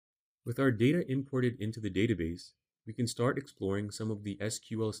With our data imported into the database, we can start exploring some of the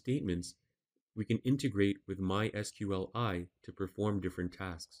SQL statements we can integrate with MySQL to perform different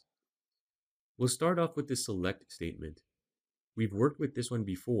tasks. We'll start off with the select statement. We've worked with this one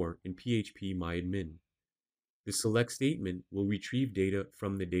before in PHP MyAdmin. The select statement will retrieve data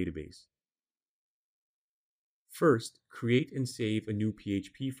from the database. First, create and save a new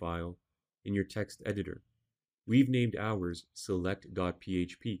PHP file in your text editor. We've named ours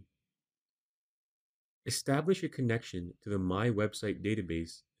select.php. Establish a connection to the My Website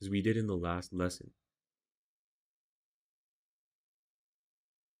database as we did in the last lesson.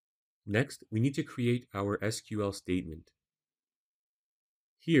 Next, we need to create our SQL statement.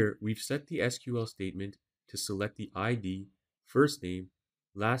 Here, we've set the SQL statement to select the ID, first name,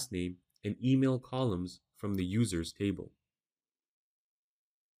 last name, and email columns from the users table.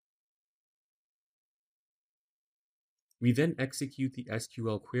 We then execute the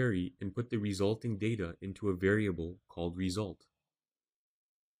SQL query and put the resulting data into a variable called result.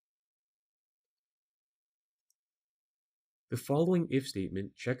 The following if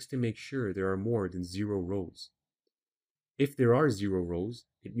statement checks to make sure there are more than 0 rows. If there are 0 rows,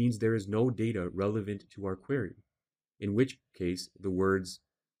 it means there is no data relevant to our query, in which case the words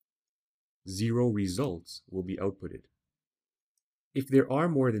 0 results will be outputted. If there are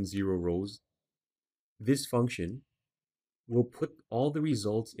more than 0 rows, this function will put all the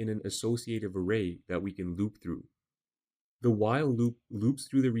results in an associative array that we can loop through. The while loop loops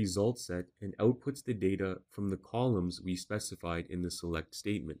through the result set and outputs the data from the columns we specified in the select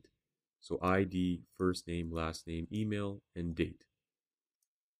statement. So ID, first name, last name, email, and date.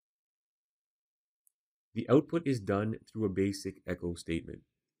 The output is done through a basic echo statement.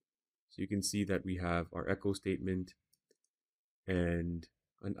 So you can see that we have our echo statement and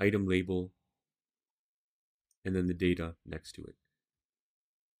an item label and then the data next to it.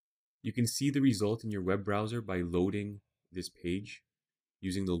 You can see the result in your web browser by loading this page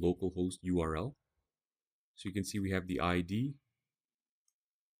using the localhost URL. So you can see we have the ID,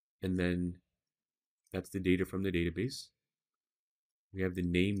 and then that's the data from the database. We have the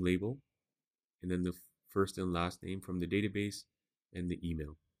name label, and then the first and last name from the database, and the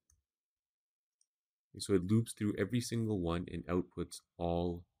email. And so it loops through every single one and outputs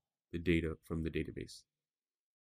all the data from the database.